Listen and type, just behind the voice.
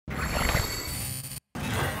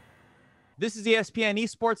This is ESPN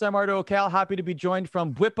Esports. I'm Arda Ocal. Happy to be joined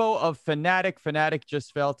from Bwipo of Fnatic. Fnatic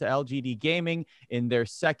just fell to LGD Gaming in their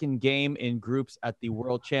second game in groups at the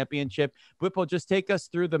World Championship. Bwipo, just take us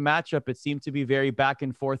through the matchup. It seemed to be very back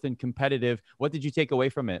and forth and competitive. What did you take away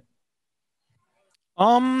from it?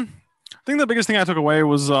 I think the biggest thing I took away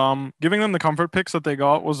was giving them the comfort picks that they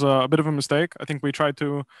got was a bit of a mistake. I think we tried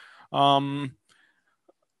to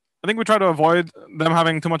avoid them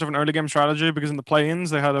having too much of an early game strategy because in the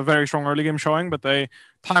play-ins they had a very strong early game showing, but they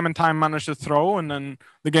time and time managed to throw, and then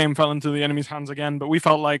the game fell into the enemy's hands again. But we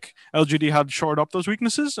felt like LGD had shored up those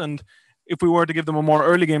weaknesses, and if we were to give them a more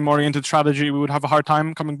early game oriented strategy, we would have a hard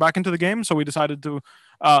time coming back into the game. So we decided to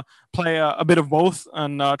play a bit of both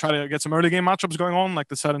and try to get some early game matchups going on, like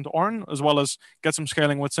the set into Ornn, as well as get some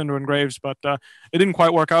scaling with Syndra and Graves. But it didn't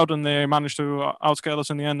quite work out, and they managed to outscale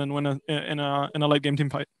us in the end and win in a late game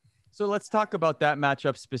team fight. So let's talk about that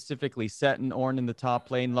matchup specifically. Set and Ornn in the top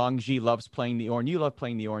lane. Longji loves playing the Ornn. You love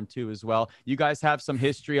playing the Ornn too as well. You guys have some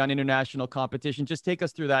history on international competition. Just take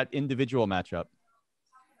us through that individual matchup.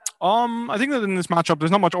 I think that in this matchup,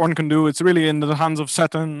 there's not much Ornn can do. It's really in the hands of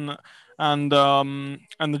Seton and the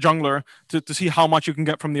jungler to see how much you can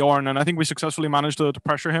get from the Ornn. And I think we successfully managed to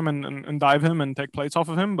pressure him and dive him and take plates off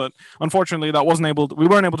of him. But unfortunately, we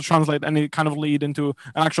weren't able to translate any kind of lead into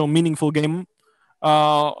an actual meaningful game.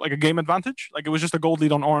 Like a game advantage. Like it was just a gold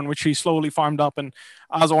lead on Ornn, which he slowly farmed up. And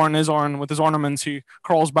as Ornn is Ornn with his ornaments, he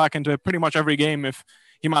crawls back into pretty much every game if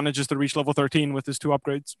he manages to reach level 13 with his 2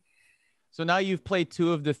 upgrades. So now you've played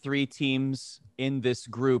 2 of the 3 teams in this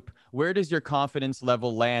group. Where does your confidence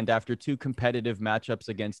level land after 2 competitive matchups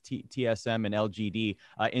against TSM and LGD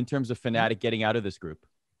in terms of Fnatic getting out of this group?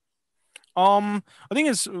 I think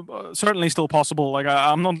it's certainly still possible. Like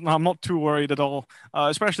I'm not too worried at all,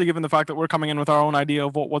 especially given the fact that we're coming in with our own idea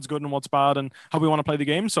of what's good and what's bad and how we want to play the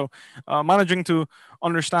game. So managing to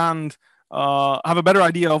understand, have a better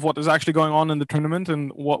idea of what is actually going on in the tournament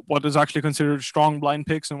and what is actually considered strong blind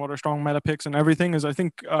picks and what are strong meta picks and everything is, I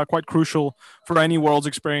think, quite crucial for any Worlds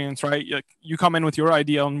experience, right? You come in with your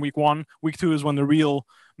idea on week 1. Week 2 is when the real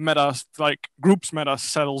meta, like groups meta,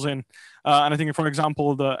 settles in. And I think, for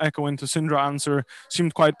example, the Echo into Syndra answer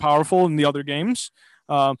seemed quite powerful in the other games.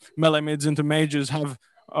 Melee mids into mages have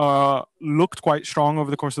looked quite strong over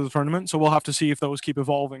the course of the tournament, so we'll have to see if those keep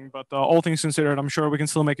evolving. But all things considered, I'm sure we can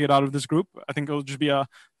still make it out of this group. I think it'll just be a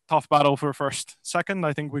tough battle for first. Second,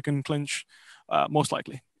 I think we can clinch most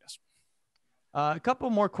likely. A couple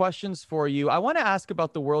more questions for you. I want to ask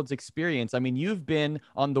about the World's experience. I mean, you've been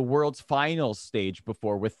on the World's finals stage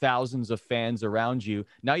before with thousands of fans around you.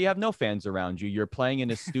 Now you have no fans around you. You're playing in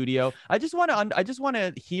a studio. I just want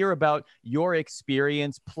to hear about your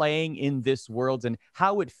experience playing in this Worlds and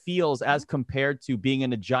how it feels as compared to being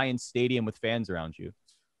in a giant stadium with fans around you.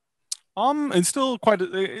 It's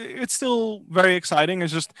still very exciting.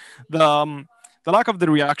 It's just the lack of the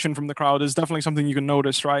reaction from the crowd is definitely something you can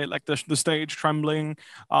notice, right? Like the stage trembling,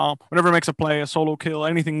 whenever it makes a play, a solo kill,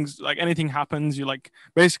 anything happens, you like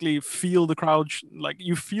basically feel the crowd,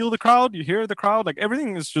 you hear the crowd, like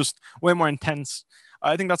everything is just way more intense.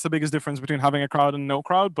 I think that's the biggest difference between having a crowd and no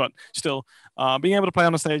crowd, but still, being able to play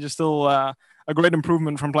on a stage is still a great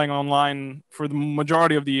improvement from playing online for the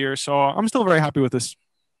majority of the year. So I'm still very happy with this.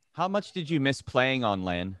 How much did you miss playing on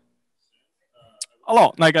LAN? A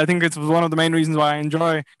lot. Like I think it's one of the main reasons why I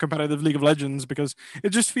enjoy competitive League of Legends, because it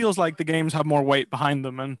just feels like the games have more weight behind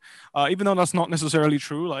them. And even though that's not necessarily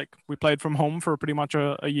true, like we played from home for pretty much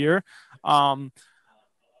a year, but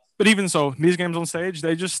even so, these games on stage,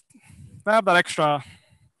 they have that extra,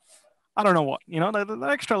 I don't know what, that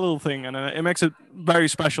extra little thing, and it makes it very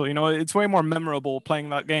special. It's way more memorable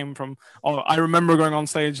playing that game from, I remember going on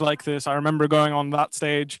stage like this, I remember going on that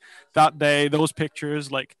stage that day, those pictures,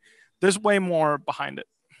 like there's way more behind it.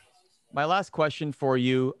 My last question for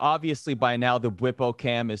you, obviously by now the Bwipo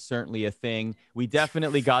cam is certainly a thing. We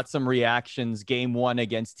definitely got some reactions game 1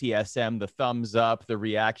 against TSM, the thumbs up, the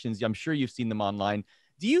reactions. I'm sure you've seen them online.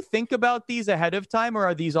 Do you think about these ahead of time, or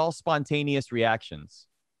are these all spontaneous reactions?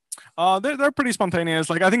 They're pretty spontaneous.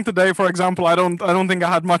 Like I think today, for example, I don't think I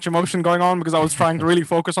had much emotion going on because I was trying to really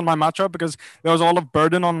focus on my matchup because there was a lot of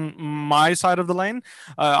burden on my side of the lane.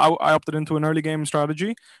 I opted into an early game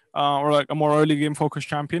strategy, or like a more early game focused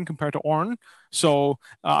champion compared to Ornn. So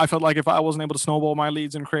I felt like if I wasn't able to snowball my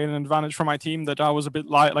leads and create an advantage for my team, that I was a bit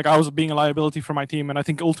like I was being a liability for my team. And I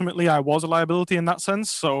think ultimately I was a liability in that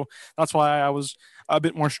sense. So that's why I was a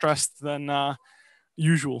bit more stressed than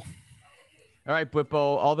usual. All right, Bwipo,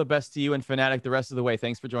 all the best to you and Fnatic the rest of the way.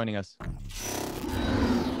 Thanks for joining us.